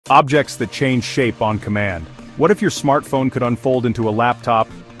Objects that change shape on command. What if your smartphone could unfold into a laptop,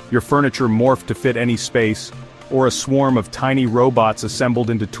 your furniture morphed to fit any space, or a swarm of tiny robots assembled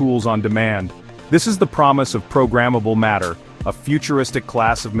into tools on demand? This is the promise of programmable matter, a futuristic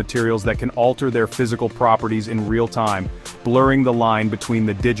class of materials that can alter their physical properties in real time, blurring the line between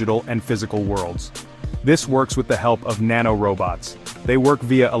the digital and physical worlds. This works with the help of nanorobots. They work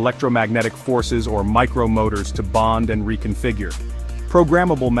via electromagnetic forces or micromotors to bond and reconfigure.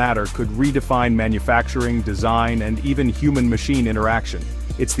 Programmable matter could redefine manufacturing, design, and even human-machine interaction.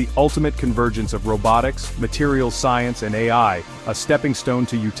 It's the ultimate convergence of robotics, materials science, and AI, a stepping stone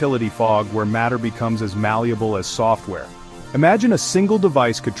to utility fog where matter becomes as malleable as software. Imagine a single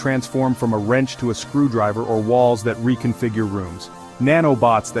device could transform from a wrench to a screwdriver or walls that reconfigure rooms.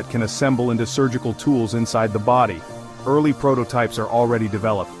 Nanobots that can assemble into surgical tools inside the body. Early prototypes are already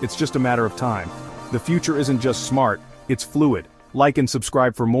developed, it's just a matter of time. The future isn't just smart, it's fluid. Like and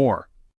subscribe for more.